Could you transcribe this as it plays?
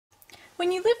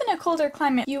When you live in a colder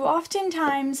climate, you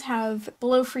oftentimes have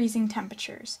below freezing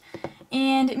temperatures,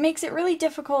 and it makes it really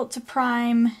difficult to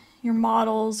prime your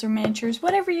models or miniatures,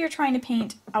 whatever you're trying to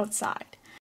paint outside.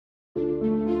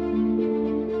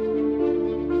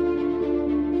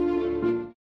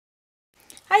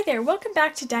 Hi there, welcome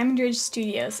back to Diamond Ridge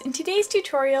Studios. In today's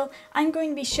tutorial, I'm going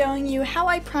to be showing you how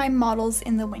I prime models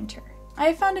in the winter. I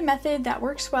have found a method that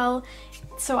works well,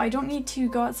 so I don't need to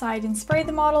go outside and spray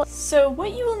the model. So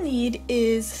what you will need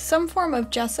is some form of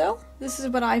gesso. This is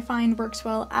what I find works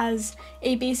well as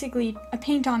basically a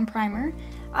paint-on primer.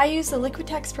 I use the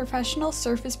Liquitex Professional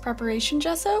Surface Preparation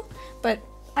Gesso, but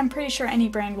I'm pretty sure any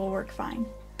brand will work fine.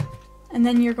 And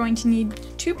then you're going to need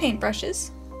 2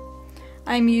 paintbrushes.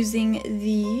 I'm using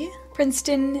the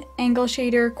Princeton Angle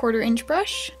Shader 1/4 inch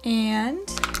brush and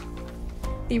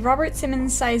the Robert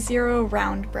Simmons Size 0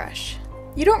 Round Brush.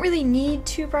 You don't really need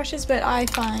 2 brushes, but I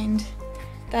find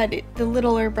that the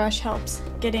littler brush helps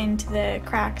get into the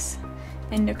cracks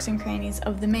and nooks and crannies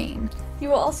of the mane. You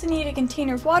will also need a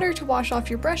container of water to wash off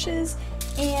your brushes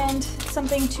and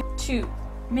something to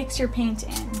mix your paint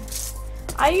in.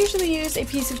 I usually use a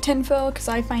piece of tinfoil because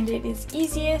I find it is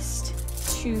easiest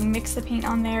to mix the paint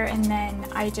on there, and then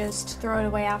I just throw it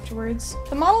away afterwards.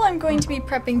 The model I'm going to be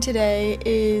prepping today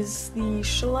is the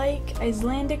Schleich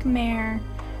Icelandic Mare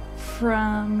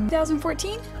from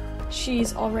 2014.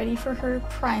 She's all ready for her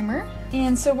primer.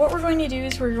 And so what we're going to do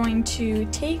is we're going to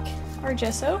take our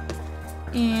gesso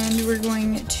and we're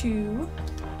going to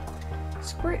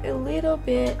squirt a little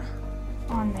bit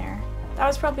on there. That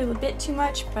was probably a bit too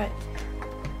much, but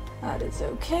that is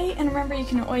okay. And remember, you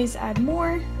can always add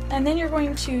more. And then you're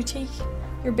going to take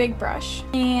your big brush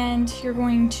and you're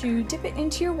going to dip it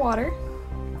into your water,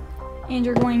 and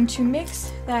you're going to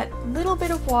mix that little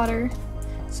bit of water,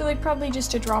 so like probably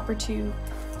just a drop or 2,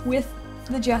 with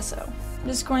the gesso. I'm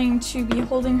just going to be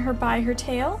holding her by her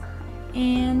tail,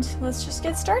 and let's just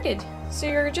get started. So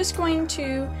you're just going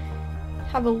to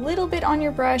have a little bit on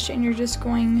your brush and you're just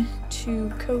going to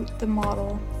coat the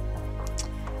model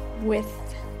with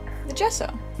the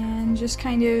gesso, and just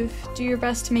kind of do your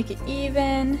best to make it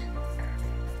even,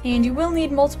 and you will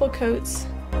need multiple coats.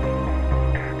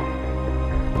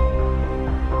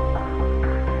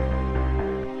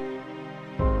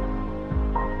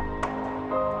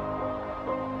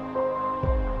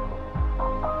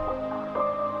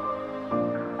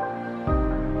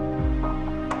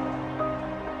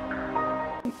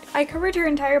 I covered her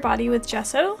entire body with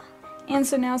gesso, and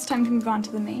so now it's time to move on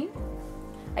to the mane.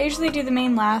 I usually do the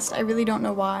mane last. I really don't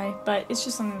know why, but it's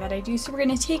just something that I do. So we're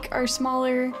going to take our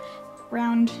smaller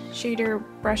round shader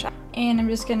brush and I'm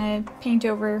just going to paint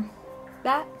over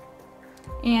that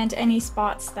and any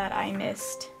spots that I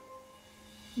missed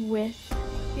with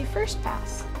the first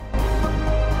pass.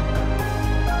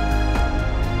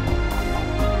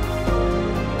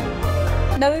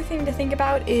 Another thing to think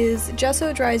about is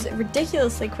gesso dries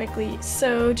ridiculously quickly,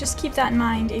 so just keep that in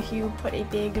mind if you put a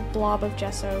big blob of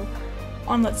gesso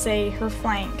on, let's say, her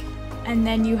flank, and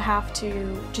then you have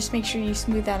to just make sure you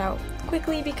smooth that out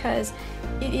quickly, because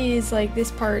it is like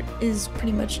this part is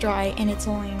pretty much dry and it's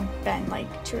only been like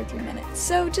 2 or 3 minutes,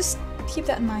 so just keep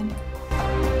that in mind.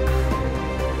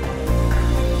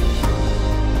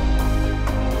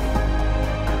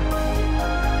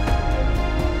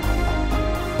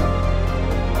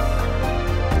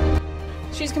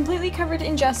 She's completely covered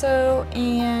in gesso,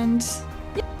 and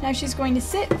now she's going to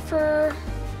sit for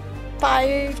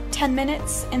 5-10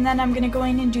 minutes, and then I'm going to go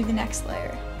in and do the next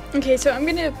layer. Okay, so I'm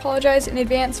going to apologize in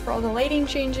advance for all the lighting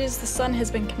changes. The sun has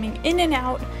been coming in and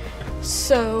out,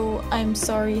 so I'm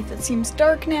sorry if it seems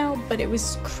dark now, but it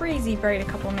was crazy bright a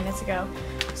couple of minutes ago.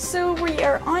 So we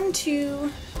are on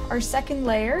to our second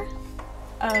layer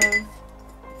of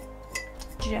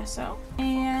gesso,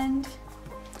 and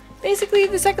basically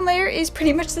the second layer is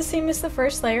pretty much the same as the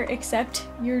first layer, except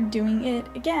you're doing it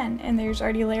again, and there's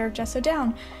already a layer of gesso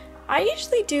down. I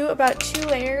usually do about 2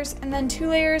 layers, and then 2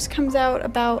 layers comes out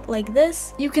about like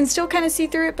this. You can still kind of see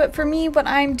through it, but for me, what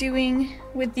I'm doing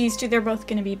with these 2, they're both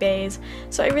going to be beige,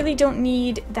 so I really don't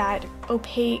need that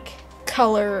opaque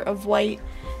color of white.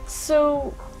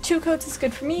 So 2 coats is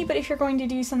good for me, but if you're going to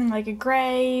do something like a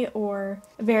gray or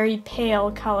a very pale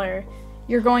color,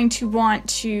 you're going to want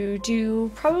to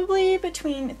do probably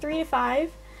between 3 to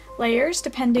 5 layers,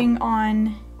 depending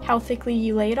on how thickly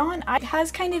you lay it on. It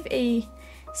has kind of a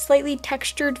slightly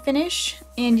textured finish,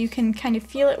 and you can kind of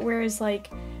feel it, whereas like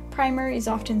primer is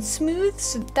often smooth.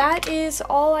 So that is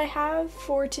all I have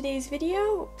for today's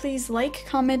video. Please like,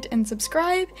 comment, and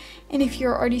subscribe. And if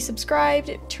you're already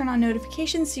subscribed, turn on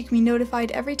notifications so you can be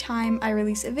notified every time I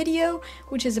release a video,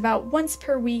 which is about once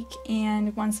per week,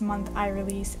 and once a month I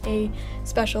release a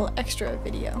special extra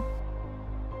video.